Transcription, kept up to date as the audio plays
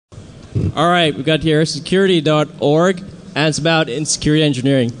All right, we've got here security.org, and it's about insecurity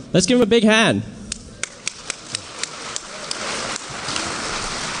engineering. Let's give him a big hand.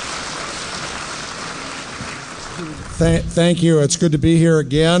 Thank you. It's good to be here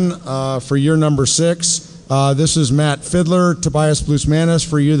again for year number 6. This is Matt Fiddler, Tobias Bluzmanis,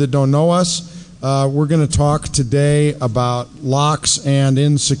 for you that don't know us. We're going to talk today about locks and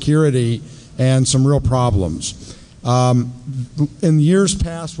insecurity and some real problems. In years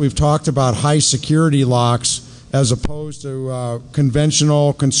past, we've talked about high security locks as opposed to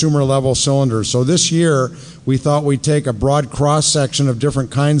conventional consumer level cylinders. So this year, we thought we'd take a broad cross-section of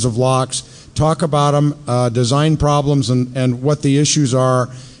different kinds of locks, talk about them, design problems and what the issues are,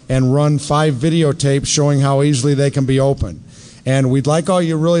 and run 5 videotapes showing how easily they can be opened. And we'd like all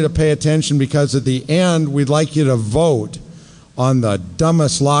you really to pay attention, because at the end, we'd like you to vote on the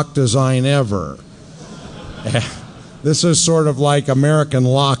dumbest lock design ever. This is sort of like American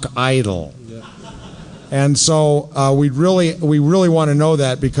Lock Idol. And so we really want to know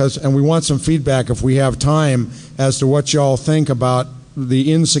that, and we want some feedback if we have time as to what y'all think about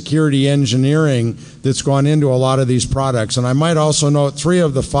the insecurity engineering that's gone into a lot of these products. And I might also note 3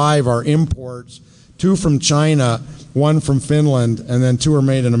 of the 5 are imports, 2 from China, 1 from Finland, and then 2 are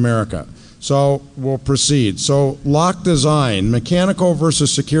made in America. So we'll proceed. So lock design, mechanical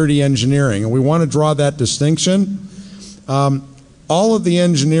versus security engineering, and we want to draw that distinction. All of the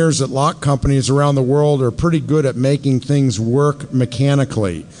engineers at lock companies around the world are pretty good at making things work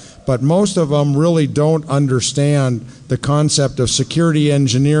mechanically, but most of them really don't understand the concept of security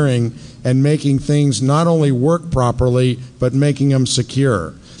engineering and making things not only work properly, but making them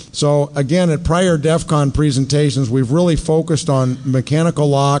secure. So again, at prior DEF CON presentations, we've really focused on mechanical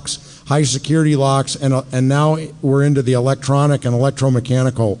locks, high security locks, and now we're into the electronic and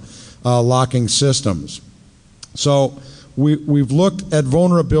electromechanical locking systems. So we've looked at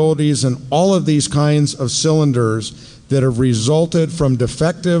vulnerabilities in all of these kinds of cylinders that have resulted from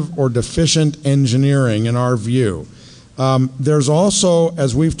defective or deficient engineering, in our view. There's also,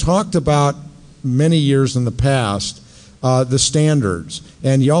 as we've talked about many years in the past, the standards.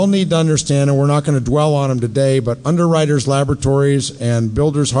 And y'all need to understand, and we're not going to dwell on them today, but Underwriters Laboratories and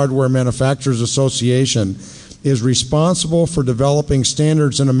Builders Hardware Manufacturers Association is responsible for developing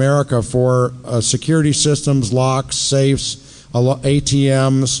standards in America for security systems, locks, safes,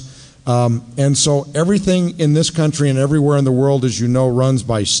 ATMs. And so everything in this country and everywhere in the world, as you know, runs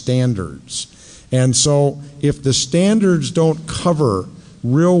by standards. And so if the standards don't cover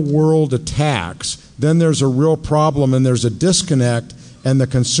real-world attacks, then there's a real problem and there's a disconnect, and the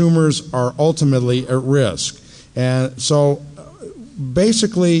consumers are ultimately at risk. And so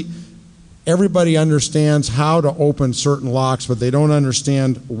basically, everybody understands how to open certain locks, but they don't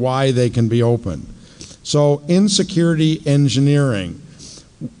understand why they can be opened. So insecurity engineering,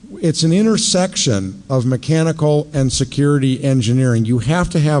 it's an intersection of mechanical and security engineering. You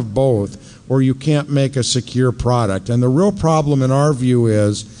have to have both, or you can't make a secure product. And the real problem, in our view,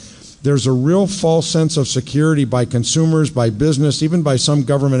 is there's a real false sense of security by consumers, by business, even by some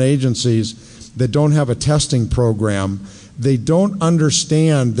government agencies that don't have a testing program. They don't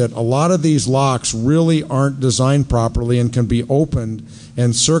understand that a lot of these locks really aren't designed properly and can be opened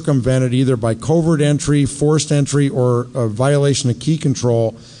and circumvented either by covert entry, forced entry, or a violation of key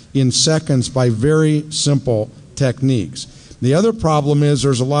control in seconds by very simple techniques. The other problem is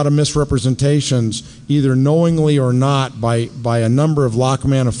there's a lot of misrepresentations, either knowingly or not, by a number of lock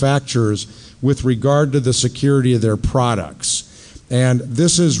manufacturers with regard to the security of their products. And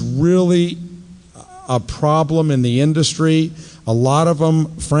this is really a problem in the industry. A lot of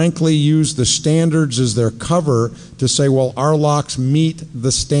them, frankly, use the standards as their cover to say, well, our locks meet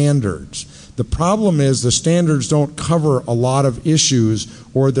the standards. The problem is the standards don't cover a lot of issues,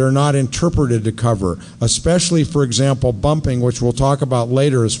 or they're not interpreted to cover, especially, for example, bumping, which we'll talk about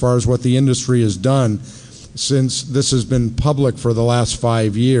later as far as what the industry has done since this has been public for the last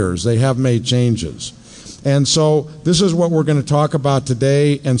 5 years. They have made changes. And so this is what we're going to talk about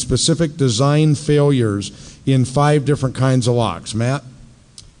today, and specific design failures in 5 different kinds of locks. Matt?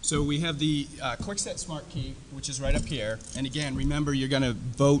 So we have the QuickSet Smart Key, which is right up here. And again, remember, you're going to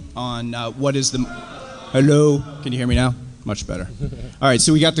vote on what is the... Hello? Can you hear me now? Much better. All right,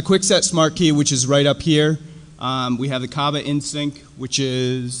 so we got the QuickSet Smart Key, which is right up here. We have the Kaba InSync, which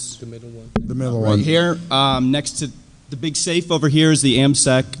is... The middle one. The middle right one. Here. Next to the big safe over here is the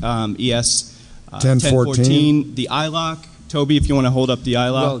AMSEC ES 1014. The iLock. Toby, if you want to hold up the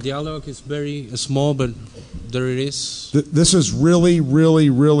iLock. Well, the iLock is very small, but there it is. This is really, really,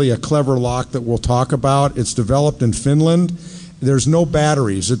 really a clever lock that we'll talk about. It's developed in Finland. There's no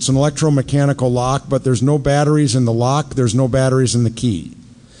batteries. It's an electromechanical lock, but there's no batteries in the lock. There's no batteries in the key.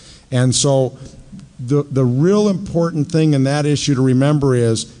 And so the real important thing in that issue to remember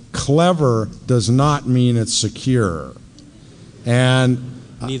is clever does not mean it's secure. And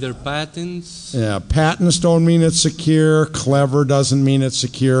Neither patents. yeah, patents don't mean it's secure. Clever doesn't mean it's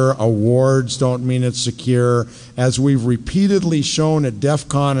secure. Awards don't mean it's secure. As we've repeatedly shown at DEF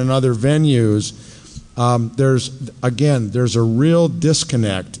CON and other venues, there's a real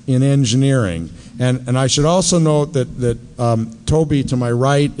disconnect in engineering. And I should also note that Toby, to my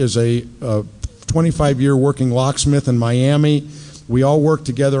right, is a 25-year working locksmith in Miami. We all work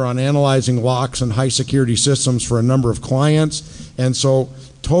together on analyzing locks and high security systems for a number of clients. And so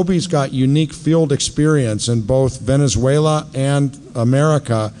Toby's got unique field experience in both Venezuela and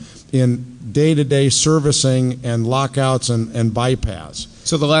America in day-to-day servicing and lockouts and bypass.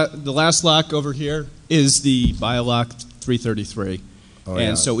 So the last lock over here is the BioLock 333. Oh, and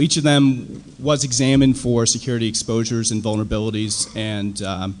yeah. so each of them was examined for security exposures and vulnerabilities, and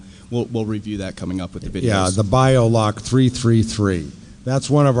we'll review that coming up with the videos. Yeah, the BioLock 333. That's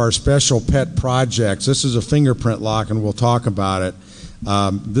one of our special pet projects. This is a fingerprint lock, and we'll talk about it.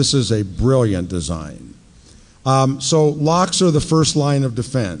 This is a brilliant design. So locks are the first line of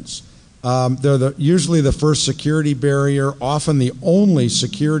defense. They're usually the first security barrier, often the only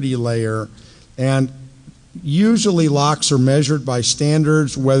security layer, and usually locks are measured by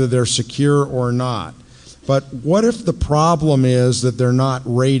standards whether they're secure or not. But what if the problem is that they're not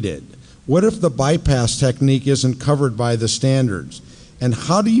rated? What if the bypass technique isn't covered by the standards? And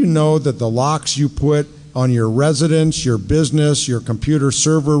how do you know that the locks you put on your residence, your business, your computer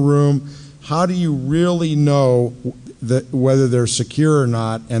server room, how do you really know whether they're secure or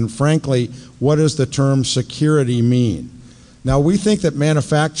not? And frankly, what does the term security mean? Now, we think that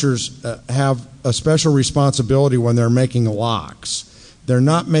manufacturers have a special responsibility when they're making locks. They're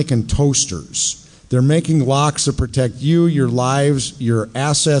not making toasters. They're making locks to protect you, your lives, your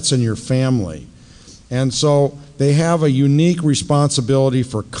assets, and your family. And so they have a unique responsibility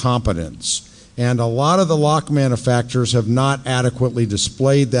for competence. And a lot of the lock manufacturers have not adequately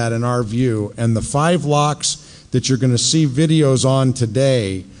displayed that in our view. And the 5 locks that you're going to see videos on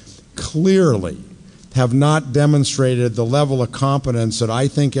today clearly have not demonstrated the level of competence that I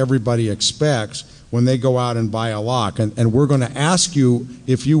think everybody expects when they go out and buy a lock. And we're going to ask you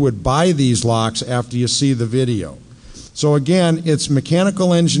if you would buy these locks after you see the video. So again, it's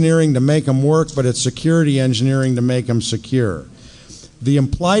mechanical engineering to make them work, but it's security engineering to make them secure. The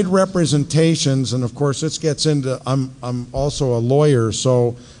implied representations, and of course this gets into, I'm also a lawyer,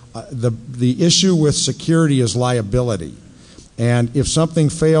 so the issue with security is liability. And if something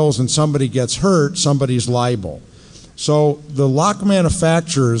fails and somebody gets hurt, somebody's liable. So the lock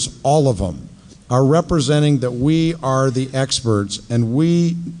manufacturers, all of them, are representing that we are the experts and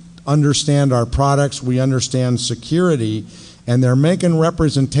we understand our products, we understand security, and they're making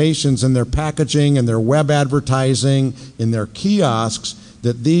representations in their packaging and their web advertising, in their kiosks,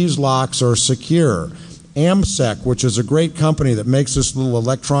 that these locks are secure. AMSEC, which is a great company that makes this little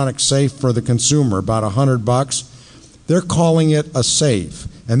electronic safe for the consumer, about $100, they're calling it a safe.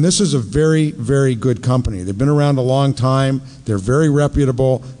 And this is a very, very good company. They've been around a long time. They're very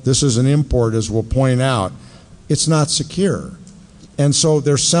reputable. This is an import, as we'll point out. It's not secure. And so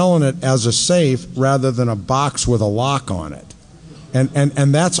they're selling it as a safe rather than a box with a lock on it.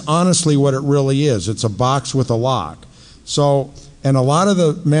 And that's honestly what it really is. It's a box with a lock. So, and a lot of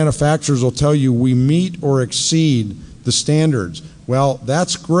the manufacturers will tell you we meet or exceed the standards. Well,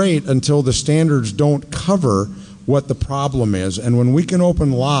 that's great until the standards don't cover what the problem is. And when we can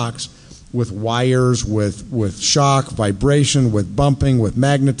open locks with wires, with shock, vibration, with bumping, with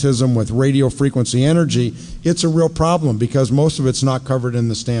magnetism, with radio frequency energy, it's a real problem because most of it's not covered in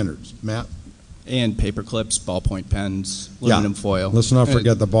the standards. Matt? And paper clips, ballpoint pens, aluminum foil. Let's not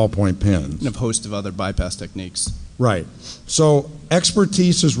forget the ballpoint pens. And a host of other bypass techniques. Right. So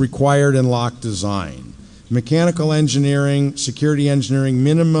expertise is required in lock design. Mechanical engineering, security engineering,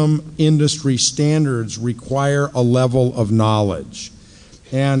 minimum industry standards require a level of knowledge.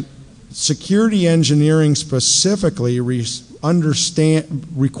 And security engineering specifically requires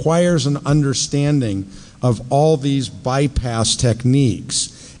an understanding of all these bypass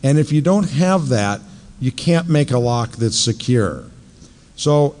techniques. And if you don't have that, you can't make a lock that's secure.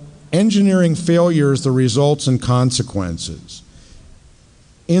 So engineering failure is the results and consequences.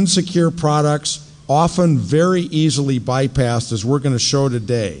 Insecure products, often very easily bypassed, as we're going to show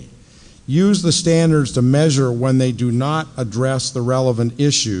today. Use the standards to measure when they do not address the relevant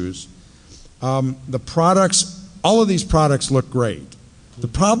issues. The products, all of these products look great. The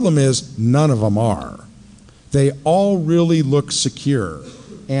problem is none of them are. They all really look secure.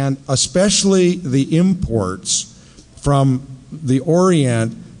 And especially the imports from the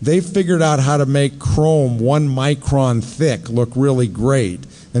Orient They figured out how to make chrome 1 micron thick look really great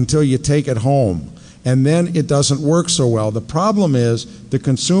until you take it home. And then it doesn't work so well. The problem is the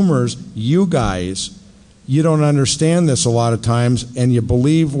consumers, you guys, you don't understand this a lot of times, and you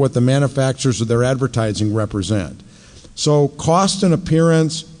believe what the manufacturers of their advertising represent. So cost and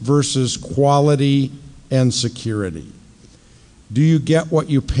appearance versus quality and security. Do you get what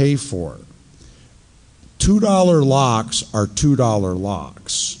you pay for? $2 locks are $2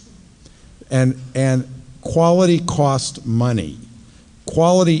 locks. And quality costs money.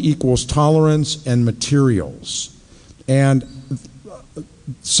 Quality equals tolerance and materials. And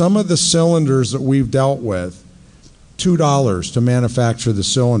some of the cylinders that we've dealt with, $2 to manufacture the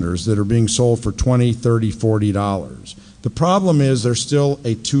cylinders that are being sold for $20, $30, $40. The problem is they're still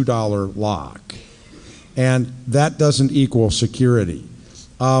a $2 lock. And that doesn't equal security.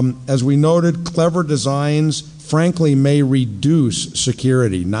 As we noted, clever designs, frankly, may reduce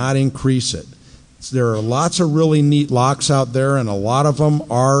security, not increase it. There are lots of really neat locks out there, and a lot of them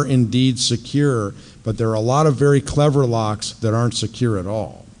are indeed secure, but there are a lot of very clever locks that aren't secure at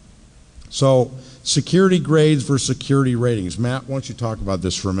all. So, security grades versus security ratings. Matt, why don't you talk about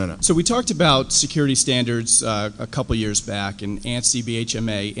this for a minute? So we talked about security standards a couple years back in ANSI,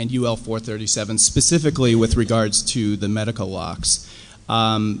 BHMA, and UL 437, specifically with regards to the medical locks.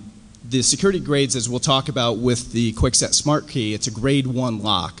 The security grades, as we'll talk about with the QuickSet Smart Key, it's a grade 1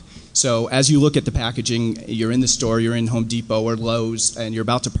 lock. So as you look at the packaging, you're in the store, you're in Home Depot or Lowe's, and you're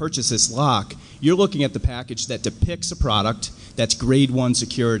about to purchase this lock, you're looking at the package that depicts a product that's grade 1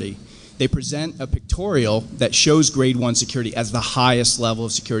 security. They present a pictorial that shows grade 1 security as the highest level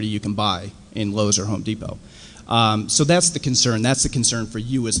of security you can buy in Lowe's or Home Depot. So that's the concern. That's the concern for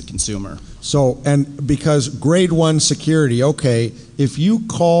you as a consumer. So, and because grade 1 security, okay, if you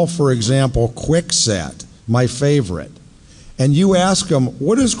call, for example, QuickSet, my favorite, and you ask them,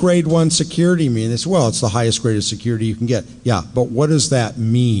 what does grade 1 security mean? They say, well, it's the highest grade of security you can get. Yeah, but what does that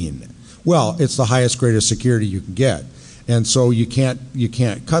mean? Well, it's the highest grade of security you can get. And so you can't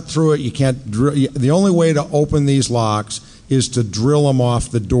cut through it, you can't drill. The only way to open these locks is to drill them off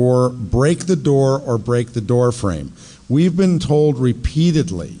the door, break the door, or break the door frame. We've been told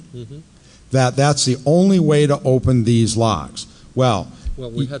repeatedly that that's the only way to open these locks. Well,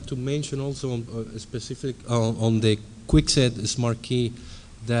 we had to mention also specific on the QuickSet Smart Key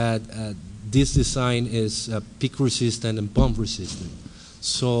that this design is peak resistant and bump resistant.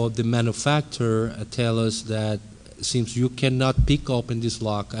 So the manufacturer tell us that since you cannot pick open this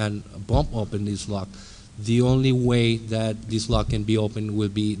lock and bump open this lock, the only way that this lock can be opened will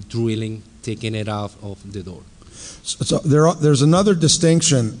be drilling, taking it out of the door. So there's another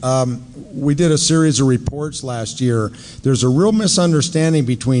distinction. We did a series of reports last year. There's a real misunderstanding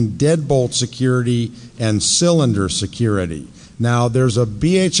between deadbolt security and cylinder security. Now, there's a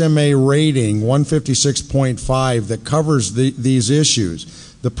BHMA rating, 156.5, that covers these issues.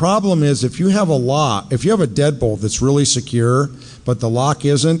 The problem is if you have a lock, if you have a deadbolt that's really secure, but the lock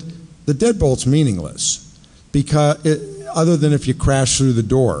isn't, the deadbolt's meaningless, because other than if you crash through the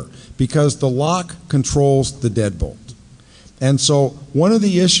door, because the lock controls the deadbolt. And so one of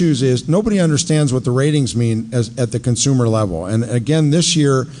the issues is nobody understands what the ratings mean at the consumer level. And again, this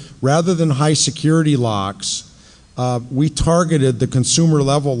year, rather than high security locks, we targeted the consumer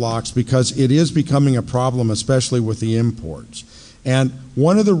level locks because it is becoming a problem, especially with the imports. And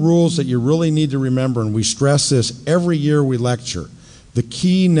one of the rules that you really need to remember, and we stress this every year we lecture, the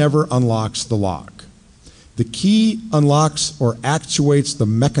key never unlocks the lock. The key unlocks or actuates the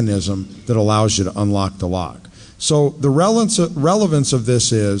mechanism that allows you to unlock the lock. So the relevance of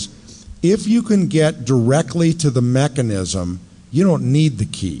this is, if you can get directly to the mechanism, you don't need the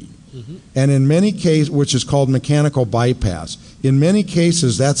key. And in many cases, which is called mechanical bypass, in many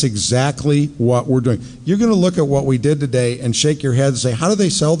cases that's exactly what we're doing. You're going to look at what we did today and shake your head and say, how do they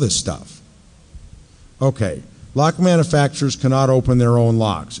sell this stuff? Okay, lock manufacturers cannot open their own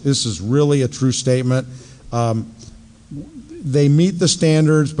locks. This is really a true statement. They meet the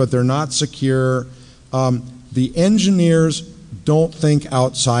standards, but they're not secure. The engineers don't think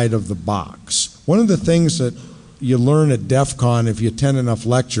outside of the box. One of the things that you learn at DEF CON, if you attend enough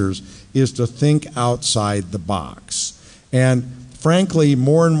lectures, is to think outside the box. And frankly,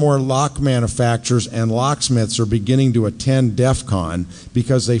 more and more lock manufacturers and locksmiths are beginning to attend DEF CON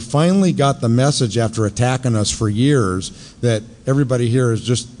because they finally got the message after attacking us for years that everybody here is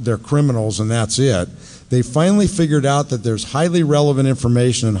just, they're criminals and that's it. They finally figured out that there's highly relevant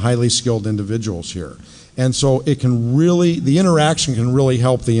information and highly skilled individuals here. And so it can really, the interaction can really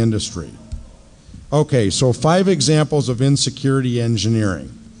help the industry. Okay, so 5 examples of insecurity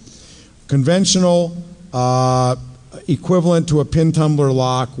engineering. Conventional equivalent to a pin tumbler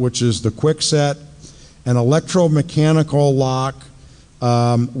lock, which is the Kwikset, an electromechanical lock,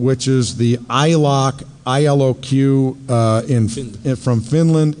 which is the iLock, ILOQ from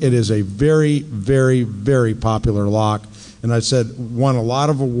Finland. It is a very, very, very popular lock, and I said won a lot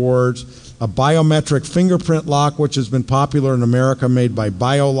of awards. A biometric fingerprint lock, which has been popular in America, made by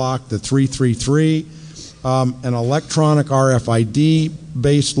BioLock, the 333. An electronic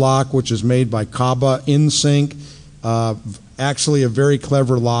RFID-based lock, which is made by Kaba InSync. Actually a very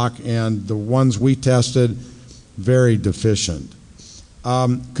clever lock, and the ones we tested, very deficient.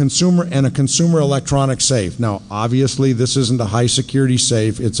 Consumer electronic safe. Now, obviously, this isn't a high-security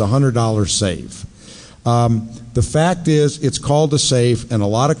safe. It's a $100 safe. The fact is, it's called a safe, and a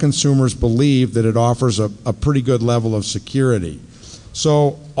lot of consumers believe that it offers a pretty good level of security.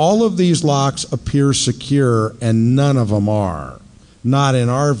 So all of these locks appear secure, and none of them are, not in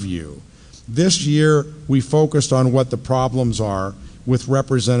our view. This year, we focused on what the problems are with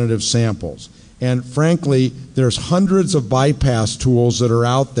representative samples. And frankly, there's hundreds of bypass tools that are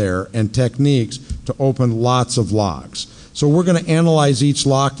out there and techniques to open lots of locks. So we're going to analyze each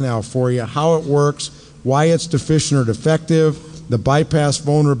lock now for you, how it works, why it's deficient or defective, the bypass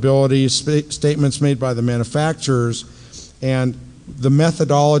vulnerabilities, statements made by the manufacturers, and the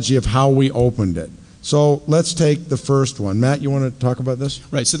methodology of how we opened it. So let's take the first one. Matt, you want to talk about this?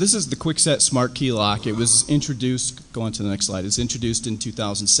 Right, so this is the Kwikset Smart Key Lock. It was introduced, go on to the next slide, it's introduced in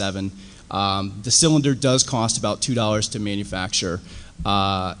 2007. The cylinder does cost about $2 to manufacture.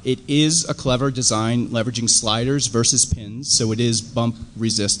 It is a clever design leveraging sliders versus pins, so it is bump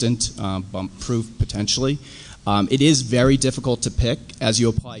resistant, bump proof potentially. It is very difficult to pick. As you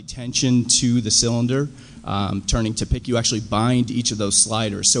apply tension to the cylinder, turning to pick, you actually bind each of those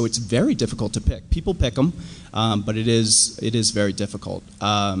sliders, so it's very difficult to pick. People pick them, but it is very difficult.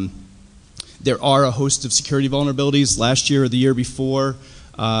 There are a host of security vulnerabilities. Last year or the year before,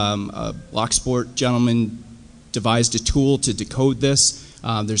 a Locksport gentleman devised a tool to decode this.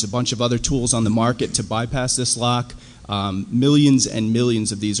 There's a bunch of other tools on the market to bypass this lock. Millions and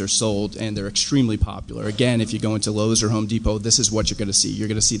millions of these are sold, and they're extremely popular. Again, if you go into Lowe's or Home Depot, this is what you're going to see. You're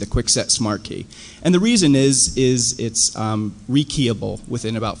going to see the Kwikset Smart Key. And the reason is it's rekeyable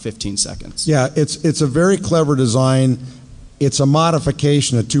within about 15 seconds. Yeah, it's a very clever design. It's a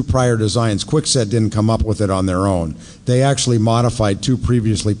modification of two prior designs. Kwikset didn't come up with it on their own. They actually modified two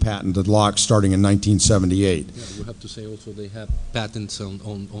previously patented locks starting in 1978. Yeah, you have to say also they have patents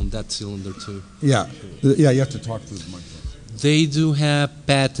on that cylinder too. Yeah, you have to talk to the microphone. They do have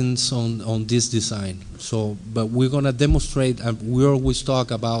patents on this design. So, but we're going to demonstrate, and we always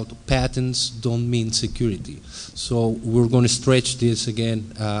talk about patents don't mean security. So we're going to stretch this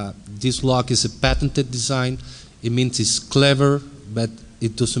again. This lock is a patented design. It means it's clever, but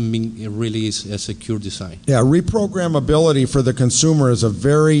it doesn't mean it really is a secure design. Yeah, reprogrammability for the consumer is a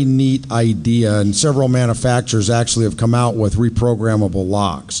very neat idea, and several manufacturers actually have come out with reprogrammable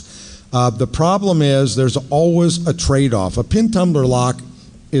locks. The problem is there's always a trade-off. A pin tumbler lock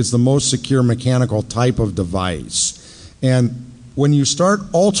is the most secure mechanical type of device. And when you start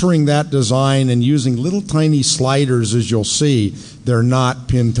altering that design and using little tiny sliders, as you'll see, they're not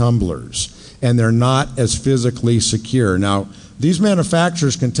pin tumblers, and they're not as physically secure. Now, these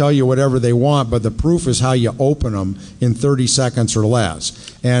manufacturers can tell you whatever they want, but the proof is how you open them in 30 seconds or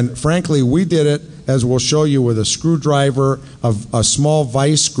less. And frankly, we did it, as we'll show you, with a screwdriver, a small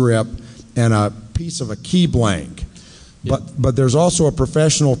vice grip, and a piece of a key blank. Yep. But there's also a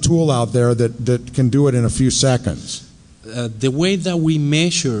professional tool out there that can do it in a few seconds. The way that we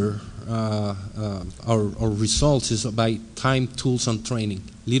measure our results is by time, tools, and training.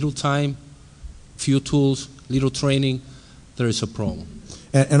 Little time, few tools, little training, there is a problem.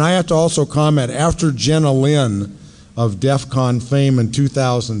 And I have to also comment, after Jenna Lynn of DEF CON fame in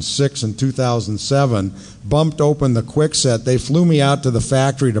 2006 and 2007 bumped open the Kwikset, they flew me out to the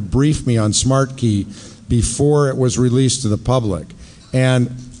factory to brief me on Smart Key before it was released to the public.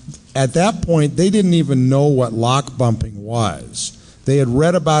 And at that point, they didn't even know what lock bumping was. They had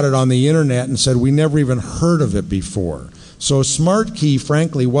read about it on the internet and said, we never even heard of it before. So Smart Key,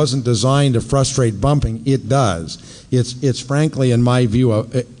 frankly, wasn't designed to frustrate bumping. It does. It's frankly, in my view,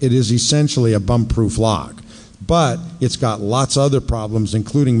 it is essentially a bump-proof lock. But it's got lots of other problems,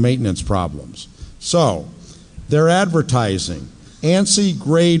 including maintenance problems. So they're advertising ANSI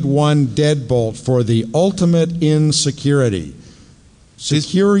Grade 1 deadbolt for the ultimate in security.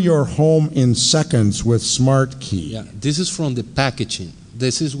 Secure your home in seconds with Smart Key. Yeah, this is from the packaging.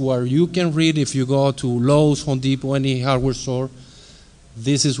 This is where you can read if you go to Lowe's, Home Depot, any hardware store.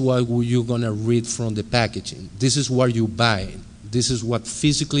 This is what you're going to read from the packaging. This is what you buy. This is what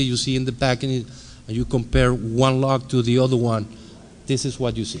physically you see in the packaging, and you compare one lock to the other one, this is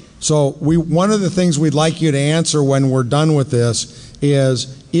what you see. So one of the things we'd like you to answer when we're done with this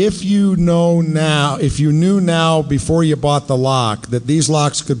is, if you knew now before you bought the lock that these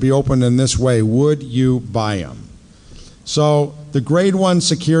locks could be opened in this way, would you buy them? So the grade 1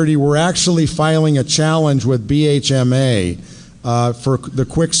 security, we're actually filing a challenge with BHMA for the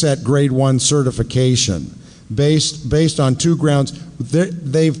Kwikset grade 1 certification based on 2 grounds.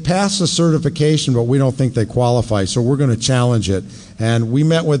 They've passed the certification, but we don't think they qualify, so we're going to challenge it. And we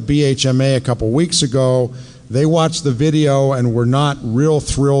met with BHMA a couple weeks ago. They watched the video and were not real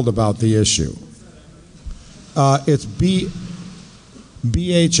thrilled about the issue. It's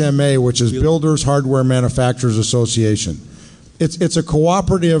BHMA, which is Builders Hardware Manufacturers Association. It's a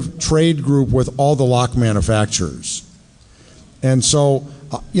cooperative trade group with all the lock manufacturers. And so,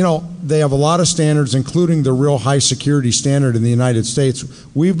 they have a lot of standards, including the real high security standard in the United States.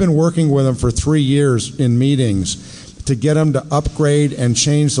 We've been working with them for 3 years in meetings to get them to upgrade and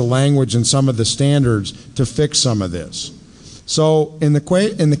change the language in some of the standards to fix some of this. So in the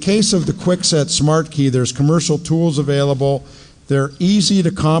case of the Kwikset Smart Key, there's commercial tools available. They're easy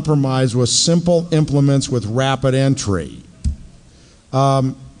to compromise with simple implements with rapid entry.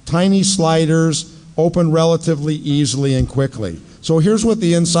 Tiny sliders, open relatively easily and quickly. So here's what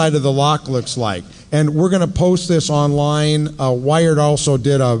the inside of the lock looks like. And we're going to post this online. Wired also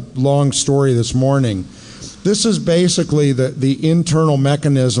did a long story this morning. This is basically the internal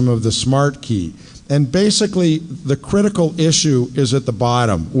mechanism of the Smart Key. And basically, the critical issue is at the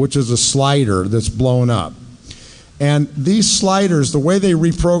bottom, which is a slider that's blown up. And these sliders, the way they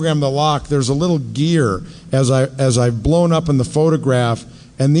reprogram the lock, there's a little gear, as I've blown up in the photograph,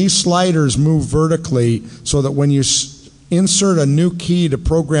 and these sliders move vertically so that when you insert a new key to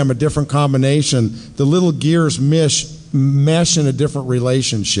program a different combination, the little gears mesh in a different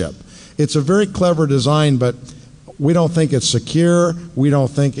relationship. It's a very clever design, but we don't think it's secure, we don't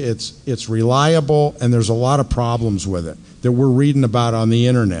think it's reliable, and there's a lot of problems with it that we're reading about on the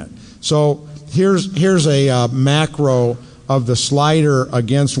internet. So here's a macro of the slider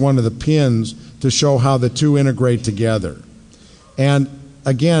against one of the pins to show how the two integrate together. And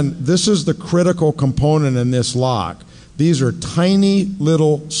again, this is the critical component in this lock. These are tiny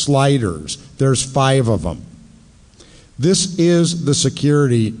little sliders. There's 5 of them. This is the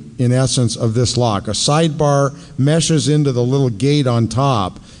security, in essence, of this lock. A sidebar meshes into the little gate on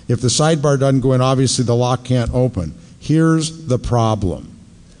top. If the sidebar doesn't go in, obviously the lock can't open. Here's the problem.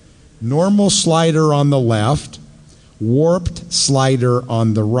 Normal slider on the left, warped slider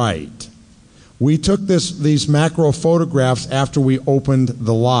on the right. We took these macro photographs after we opened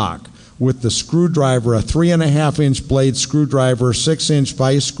the lock with the screwdriver, a 3.5-inch blade screwdriver, 6-inch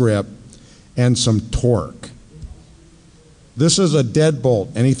vice grip, and some torque. This is a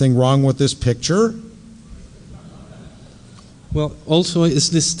deadbolt. Anything wrong with this picture? Well, also it's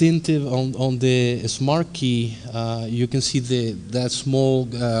distinctive on the Smart Key. You can see that small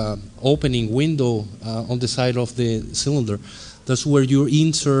opening window on the side of the cylinder. That's where you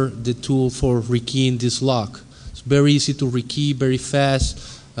insert the tool for rekeying this lock. It's very easy to rekey, very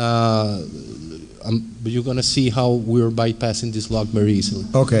fast. But you're going to see how we're bypassing this lock very easily.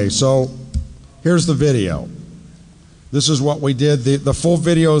 Okay, so here's the video. This is what we did. The full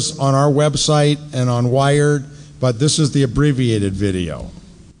video's on our website and on Wired, but this is the abbreviated video.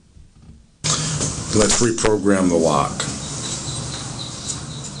 Let's reprogram the lock.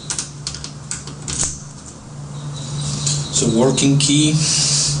 So working key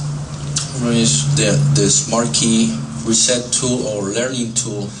is the Smart Key reset tool or learning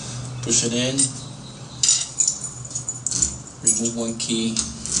tool. Push it in, remove one key,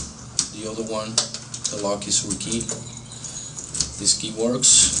 the other one, the lock is rekeyed. This key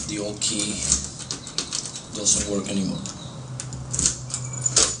works, the old key doesn't work anymore.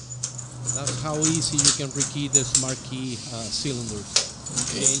 That's how easy you can rekey the Smart Key cylinders.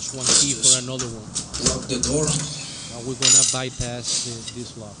 Okay. Change one key for another one. Lock the door. Now we're going to bypass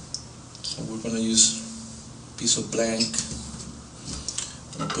this lock. So we're going to use a piece of blank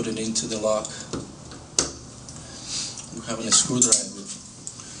and put it into the lock. We're having a screwdriver.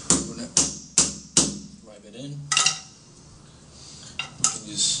 We're going to drive it in. We can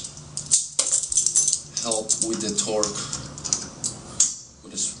just help with the torque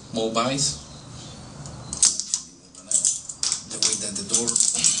with a small vise. The way that the door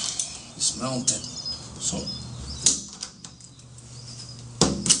is mounted. So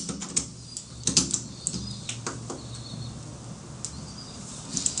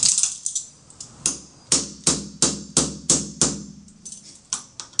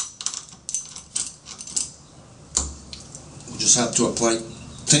we just have to apply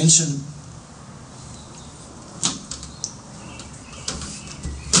tension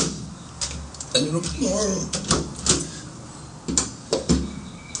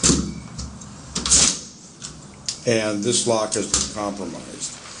And this lock has been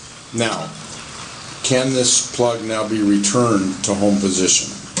compromised. Now, can this plug now be returned to home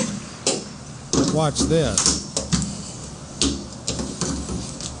position? Watch this.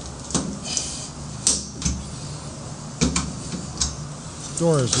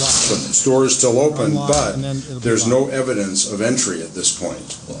 Door is locked. The door is still open, but there's no evidence of entry at this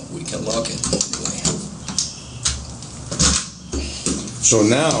point. Well, we can lock it. So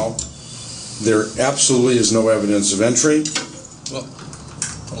now, there absolutely is no evidence of entry. Well,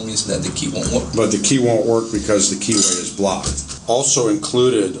 only is that the key won't work. But the key won't work because the keyway is blocked. Also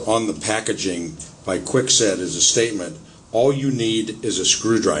included on the packaging by Kwikset is a statement, all you need is a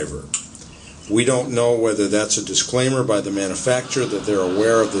screwdriver. We don't know whether that's a disclaimer by the manufacturer that they're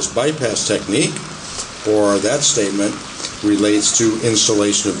aware of this bypass technique, or that statement relates to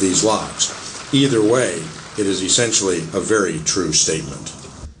installation of these locks. Either way, it is essentially a very true statement.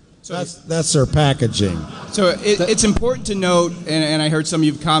 So that's their packaging. So it's important to note, and I heard some of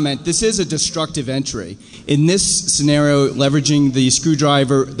you comment, this is a destructive entry. In this scenario, leveraging the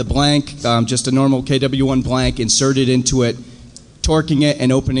screwdriver, the blank, just a normal KW1 blank, inserted into it, torquing it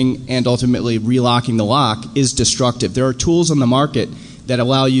and opening and ultimately relocking the lock is destructive. There are tools on the market that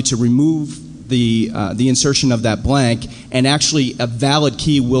allow you to remove the insertion of that blank, and actually a valid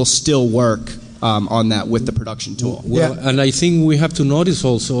key will still work on that with the production tool. Well, Yeah. and I think we have to notice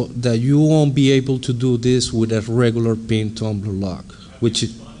also that you won't be able to do this with a regular pin tumbler lock, which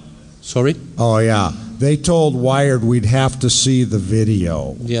is, sorry? Oh, yeah. They told Wired we'd have to see the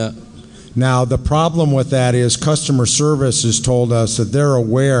video. Yeah. Now, the problem with that is customer service has told us that they're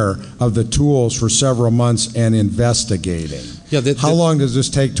aware of the tools for several months and investigating. Yeah, How long does this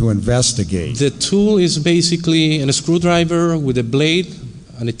take to investigate? The tool is basically a screwdriver with a blade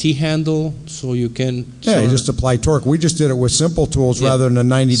and a T-handle, so you can... Yeah, you just apply torque. We just did it with simple tools rather than a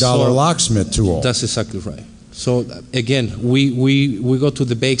 $90 locksmith tool. That's exactly right. So again, we go to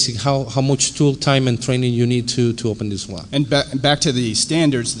the basic, how much tool time and training you need to open this lock. And back to the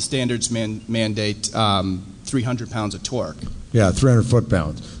standards mandate 300 pounds of torque. Yeah, 300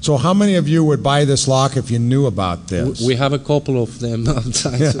 foot-pounds. So how many of you would buy this lock if you knew about this? We have a couple of them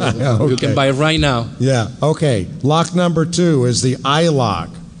outside, Yeah, so okay. you can buy it right now. Yeah, okay. Lock number 2 is the iLock.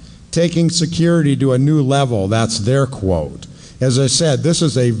 Taking security to a new level, that's their quote. As I said, this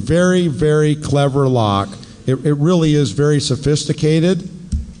is a very, very clever lock. It really is very sophisticated.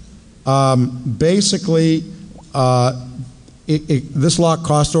 Basically, this lock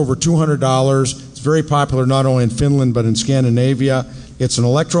costs over $200. It's very popular not only in Finland but in Scandinavia. It's an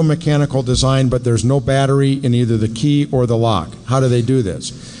electromechanical design, but there's no battery in either the key or the lock. How do they do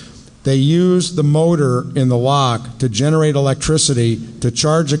this? They use the motor in the lock to generate electricity, to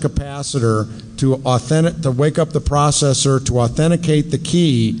charge a capacitor, to wake up the processor, to authenticate the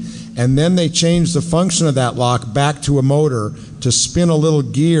key, and then they change the function of that lock back to a motor to spin a little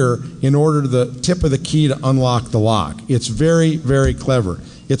gear in order to the tip of the key to unlock the lock. It's very, very clever.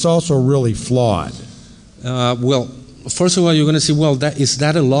 It's also really flawed. Well, first of all, you're going to say, well, is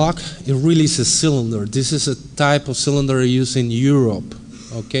that a lock? It really is a cylinder. This is a type of cylinder used in Europe.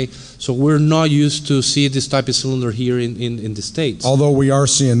 Okay, so we're not used to see this type of cylinder here in the States. Although we are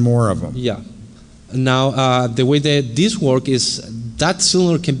seeing more of them. Yeah. Now, the way that this works is that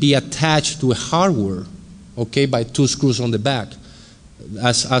cylinder can be attached to a hardware, okay, by 2 screws on the back.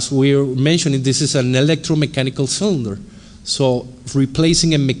 As we're mentioning, this is an electromechanical cylinder. So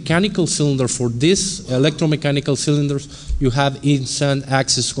replacing a mechanical cylinder for this electromechanical cylinders, you have instant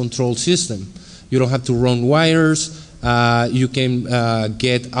access control system. You don't have to run wires. You can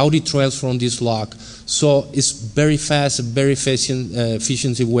get audit trails from this lock. So it's very fast, a very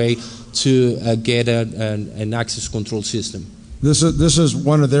efficient way to get an access control system. This is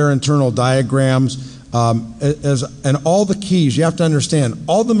one of their internal diagrams. And all the keys, you have to understand,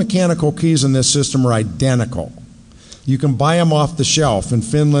 all the mechanical keys in this system are identical. You can buy them off the shelf in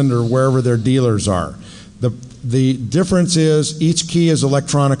Finland or wherever their dealers are. The difference is each key is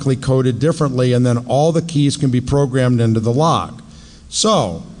electronically coded differently, and then all the keys can be programmed into the lock.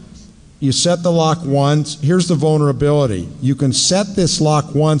 So, you set the lock once. Here's the vulnerability. You can set this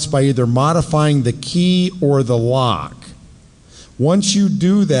lock once by either modifying the key or the lock. Once you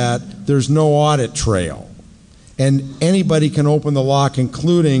do that, there's no audit trail. And anybody can open the lock,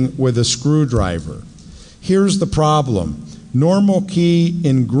 including with a screwdriver. Here's the problem. Normal key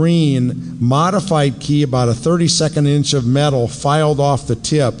in green, modified key about a 32nd inch of metal filed off the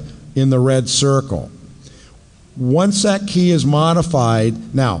tip in the red circle. Once that key is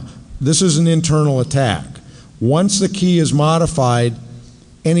modified, now this is an internal attack. Once the key is modified,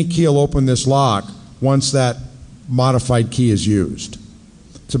 any key will open this lock once that modified key is used.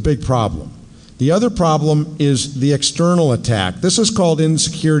 It's a big problem. The other problem is the external attack. This is called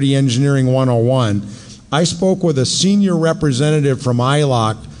Insecurity Engineering 101. I spoke with a senior representative from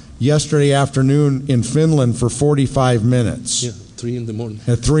iLock yesterday afternoon in Finland for 45 minutes. Yeah, 3 in the morning.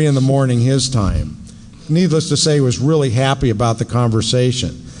 At 3 in the morning his time. Needless to say, he was really happy about the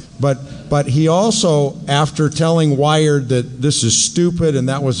conversation. But he also, after telling Wired that this is stupid, and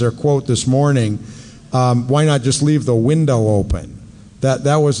that was their quote this morning, why not just leave the window open?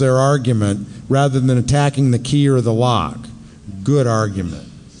 That was their argument, rather than attacking the key or the lock. Good argument.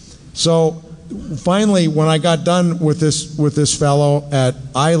 So finally, when I got done with this fellow at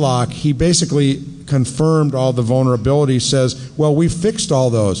iLock, he basically confirmed all the vulnerabilities, says, well, we fixed all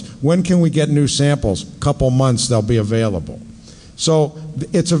those. When can we get new samples? Couple months, they'll be available. So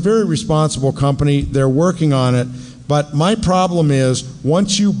it's a very responsible company. They're working on it. But my problem is,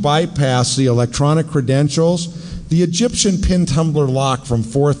 once you bypass the electronic credentials, the Egyptian pin tumbler lock from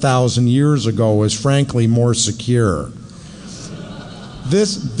 4,000 years ago is frankly more secure.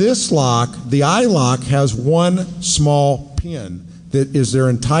 This lock, the iLock, has one small pin that is their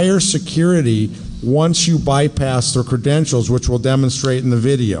entire security once you bypass their credentials, which we'll demonstrate in the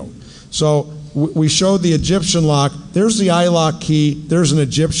video. So we showed the Egyptian lock. There's the iLock key. There's an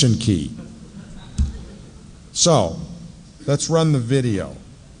Egyptian key. So let's run the video.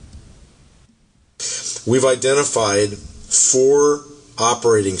 We've identified 4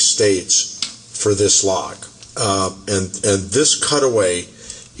 operating states for this lock. And this cutaway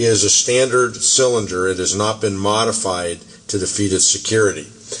is a standard cylinder. It has not been modified to defeat its security.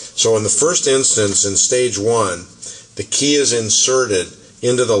 So in the first instance, in stage 1, the key is inserted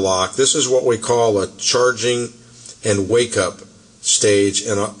into the lock. This is what we call a charging and wake-up stage,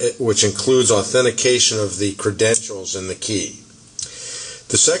 which includes authentication of the credentials in the key.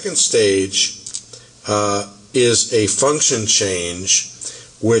 The second stage is a function change,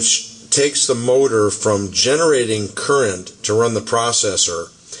 which takes the motor from generating current to run the processor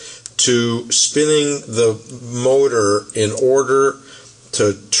to spinning the motor in order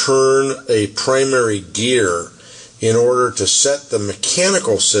to turn a primary gear in order to set the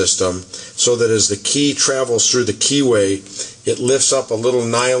mechanical system so that as the key travels through the keyway, it lifts up a little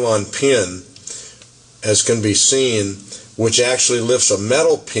nylon pin, as can be seen, which actually lifts a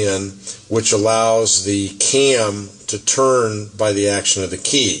metal pin, which allows the cam to turn by the action of the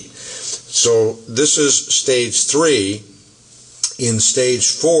key. So this is stage 3. In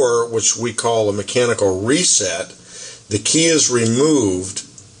stage 4, which we call a mechanical reset, the key is removed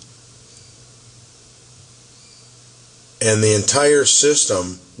and the entire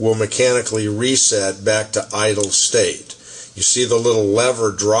system will mechanically reset back to idle state. You see the little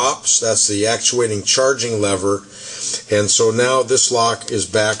lever drops, that's the actuating charging lever, and so now this lock is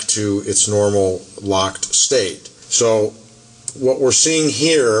back to its normal locked state. So what we're seeing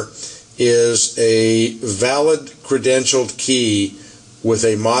here is a valid credentialed key with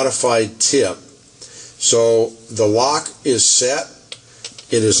a modified tip. So the lock is set,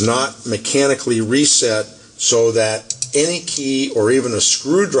 it is not mechanically reset so that any key or even a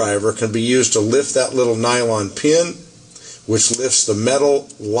screwdriver can be used to lift that little nylon pin, which lifts the metal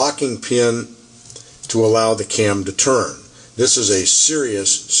locking pin to allow the cam to turn. This is a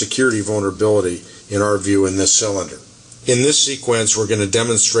serious security vulnerability in our view in this cylinder. In this sequence, we're going to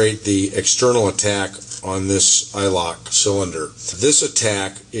demonstrate the external attack on this iLock cylinder. This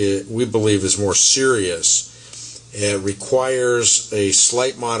attack, we believe, is more serious. It requires a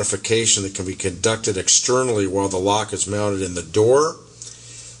slight modification that can be conducted externally while the lock is mounted in the door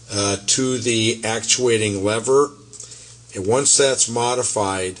to the actuating lever. And once that's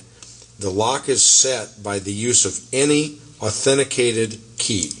modified, the lock is set by the use of any authenticated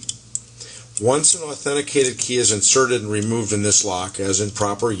key. Once an authenticated key is inserted and removed in this lock, as in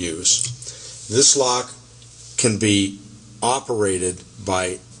proper use, this lock can be operated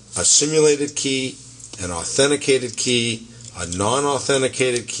by a simulated key, an authenticated key, a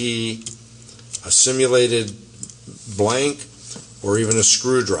non-authenticated key, a simulated blank, or even a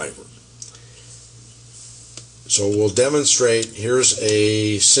screwdriver. So we'll demonstrate, here's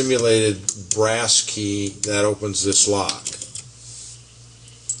a simulated brass key that opens this lock.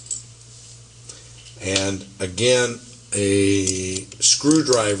 And again, a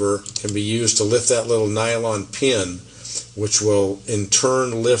screwdriver can be used to lift that little nylon pin, which will in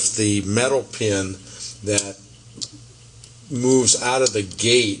turn lift the metal pin that moves out of the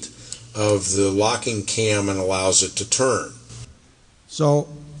gate of the locking cam and allows it to turn. So,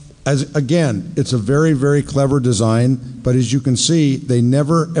 again, it's a very, very clever design, but as you can see, they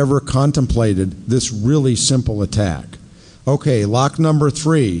never ever contemplated this really simple attack. Okay, lock number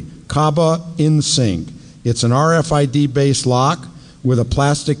 3, Kaba InSync. It's an RFID-based lock with a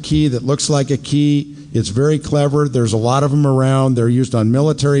plastic key that looks like a key. It's very clever. There's a lot of them around. They're used on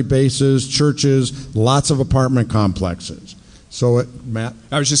military bases, churches, lots of apartment complexes. So, Matt?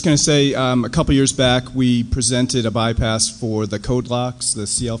 I was just going to say, a couple years back, we presented a bypass for the code locks, the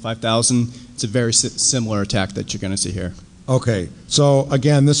CL5000. It's a very similar attack that you're going to see here. Okay, so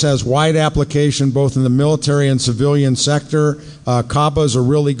again, this has wide application both in the military and civilian sector. Kaba is a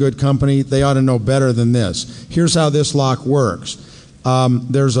really good company. They ought to know better than this. Here's how this lock works.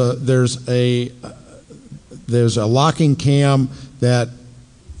 There's a locking cam that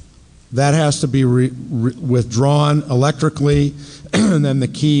has to be withdrawn electrically, and then the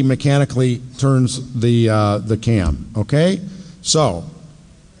key mechanically turns the cam. Okay, so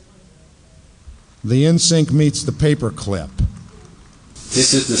the InSync meets the paper clip.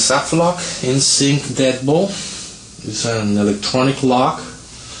 This is the Saflock InSync deadbolt. It's an electronic lock,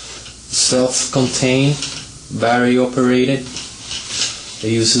 self-contained, battery operated.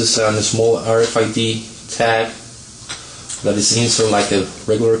 It uses a small RFID tag that is inserted like a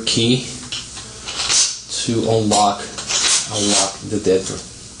regular key to unlock the deadbolt.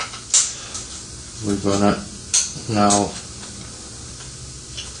 We're gonna now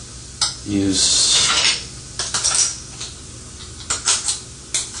use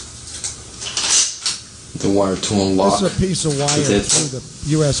the wire to unlock. This is a piece of wire through the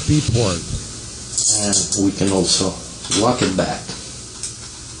USB port. And we can also lock it back.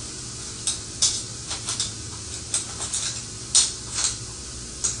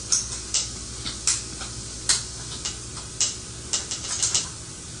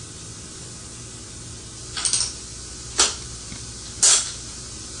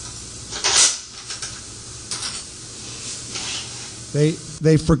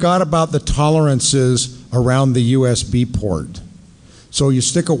 They forgot about the tolerances around the USB port. So you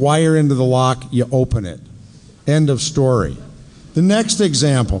stick a wire into the lock, you open it. End of story. The next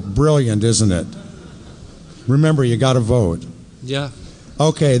example, brilliant, isn't it? Remember, you got to vote. Yeah.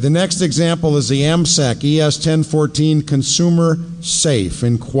 Okay, the next example is the AMSEC ES1014 Consumer Safe,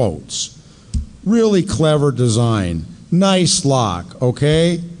 in quotes. Really clever design. Nice lock,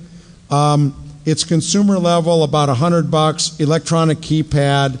 okay? It's consumer level, about $100, electronic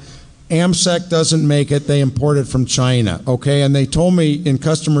keypad. AMSEC doesn't make it, they import it from China, okay? And they told me in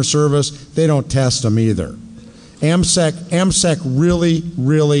customer service, they don't test them either. AMSEC really,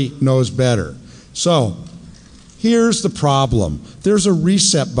 really knows better. So, here's the problem. There's a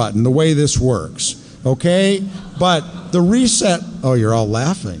reset button, the way this works, okay? But the reset, oh, you're all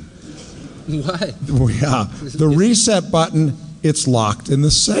laughing. Why? Yeah, the reset button, it's locked in the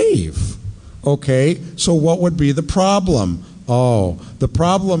safe. Okay, so what would be the problem? Oh, the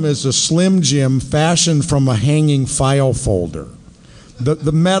problem is a Slim Jim fashioned from a hanging file folder.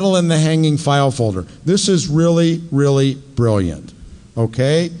 The metal in the hanging file folder. This is really, really brilliant.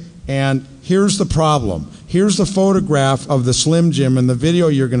 Okay, and here's the problem. Here's the photograph of the Slim Jim in the video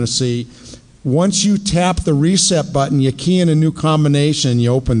you're going to see. Once you tap the reset button, you key in a new combination,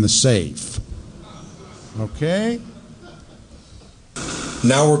 you open the safe. Okay?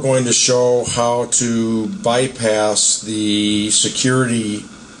 Now we're going to show how to bypass the security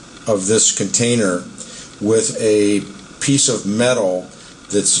of this container with a piece of metal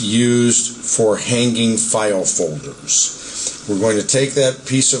that's used for hanging file folders. We're going to take that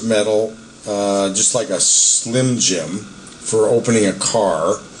piece of metal, just like a Slim Jim for opening a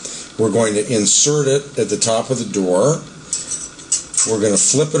car. We're going to insert it at the top of the door. We're going to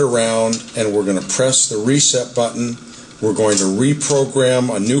flip it around and we're going to press the reset button. We're going to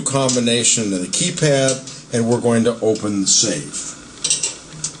reprogram a new combination to the keypad, and we're going to open the safe.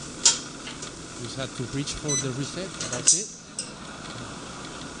 You just have to reach for the reset, that's it.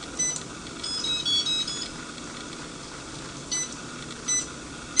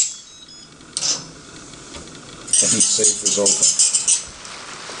 And the safe is open.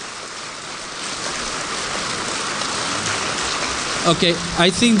 Okay, I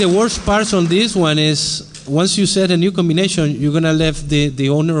think the worst part on this one is once you set a new combination, you're going to leave the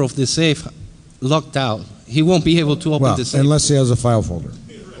owner of the safe locked out. He won't be able to open the safe. Unless he has a file folder.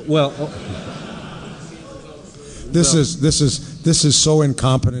 Well, this is so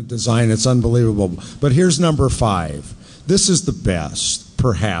incompetent design, it's unbelievable. But here's number 5. This is the best,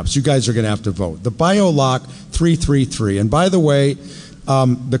 perhaps. You guys are going to have to vote. The BioLock 333. And by the way,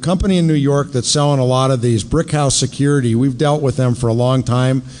 the company in New York that's selling a lot of these, Brickhouse Security, we've dealt with them for a long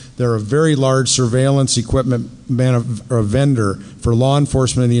time. They're a very large surveillance equipment vendor for law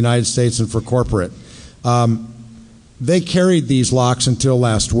enforcement in the United States and for corporate. They carried these locks until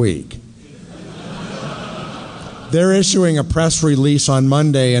last week. they're issuing a press release on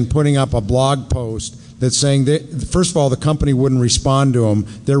Monday and putting up a blog post that's saying that, first of all, the company wouldn't respond to them.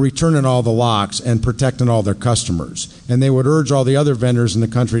 They're returning all the locks and protecting all their customers. And they would urge all the other vendors in the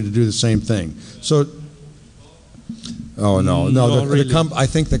country to do the same thing. So, really. I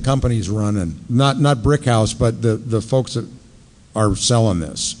think the company's running. Not Brickhouse, but the folks that are selling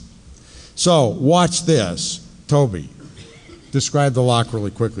this. So, watch this. Toby, describe the lock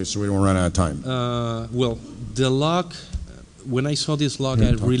really quickly so we don't run out of time. Well, the lock, when I saw this lock,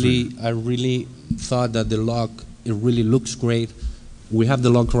 I really thought that the lock, it really looks great. We have the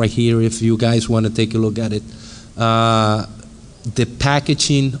lock right here if you guys want to take a look at it. The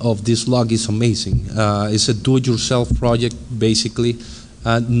packaging of this lock is amazing. It's a do-it-yourself project, basically.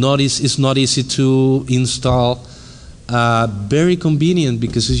 It's not easy to install. Very convenient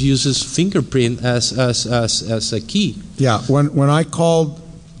because it uses fingerprint as a key. Yeah, when I called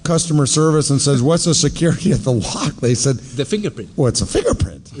customer service and says, "What's the security of the lock?" They said, "The fingerprint." Well, it's a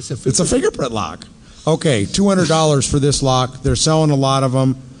fingerprint. It's a fingerprint lock. Okay, $200 for this lock. They're selling a lot of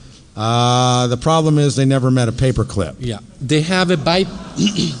them. The problem is they never met a paper clip. Yeah, they have a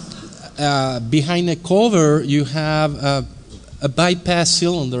behind the cover. You have a bypass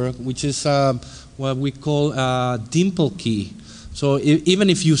cylinder, which is what we call a dimple key. So even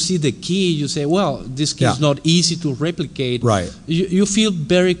if you see the key, you say, well, this key is not easy to replicate. Right. You feel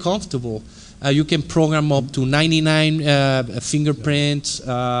very comfortable. You can program up to 99 fingerprints.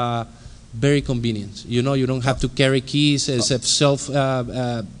 Very convenient. You know, you don't have to carry keys. It's a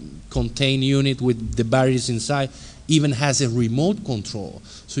self-contained unit with the batteries inside. Even has a remote control.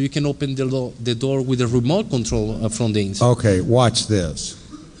 So you can open the door with a remote control from the inside. Okay, watch this.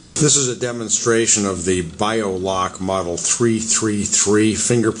 This is a demonstration of the BioLock Model 333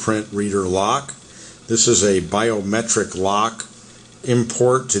 fingerprint reader lock. This is a biometric lock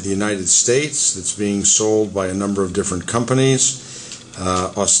import to the United States that's being sold by a number of different companies.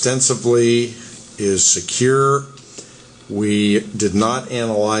 Ostensibly is secure. We did not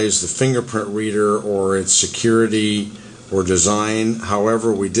analyze the fingerprint reader or its security or design.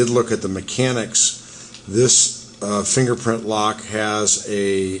 However, we did look at the mechanics. This fingerprint lock has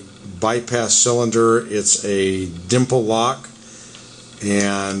a bypass cylinder. It's a dimple lock,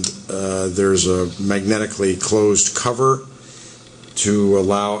 and there's a magnetically closed cover to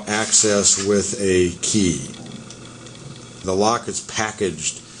allow access with a key. The lock is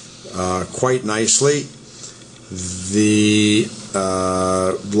packaged quite nicely. The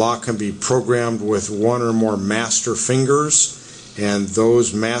lock can be programmed with one or more master fingers, and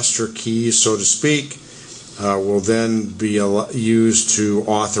those master keys, so to speak, will then be used to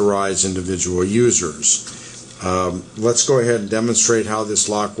authorize individual users. Let's go ahead and demonstrate how this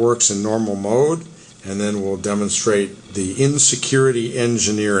lock works in normal mode, and then we'll demonstrate the insecurity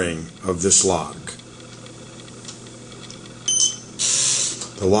engineering of this lock.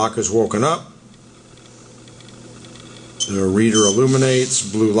 The lock is woken up. The reader illuminates.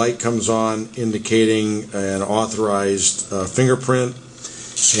 Blue light comes on, indicating an authorized fingerprint.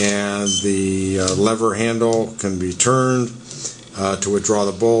 And the lever handle can be turned to withdraw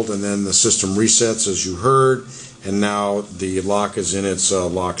the bolt, and then the system resets, as you heard, and now the lock is in its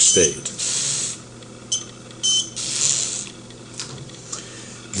lock state.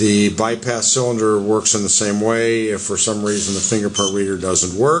 The bypass cylinder works in the same way if for some reason the fingerprint reader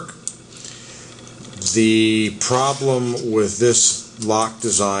doesn't work. The problem with this lock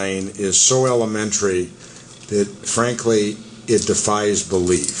design is so elementary that, frankly, it defies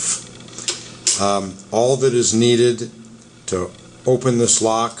belief. All that is needed to open this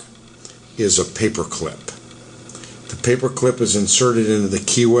lock is a paper clip. The paper clip is inserted into the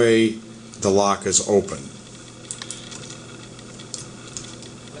keyway. The lock is open.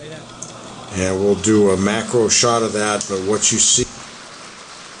 And we'll do a macro shot of that, but what you see.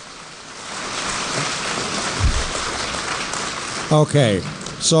 Okay,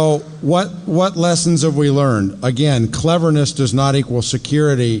 so what lessons have we learned? Again, cleverness does not equal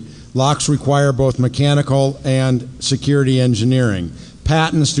security. Locks require both mechanical and security engineering.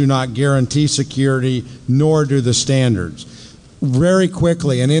 Patents do not guarantee security, nor do the standards. Very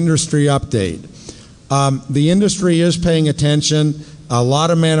quickly, an industry update. The industry is paying attention. A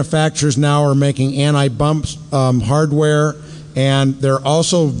lot of manufacturers now are making anti-bump hardware, and they're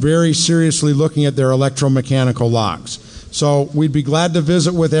also very seriously looking at their electromechanical locks. So we'd be glad to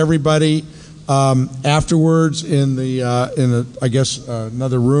visit with everybody afterwards in the I guess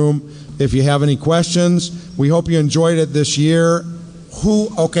another room. If you have any questions, we hope you enjoyed it this year.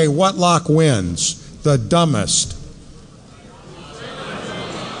 Okay, what lock wins? The dumbest.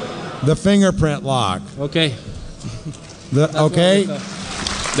 The fingerprint lock. Okay. Okay.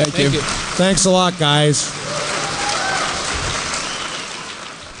 Thank you. Thanks a lot, guys.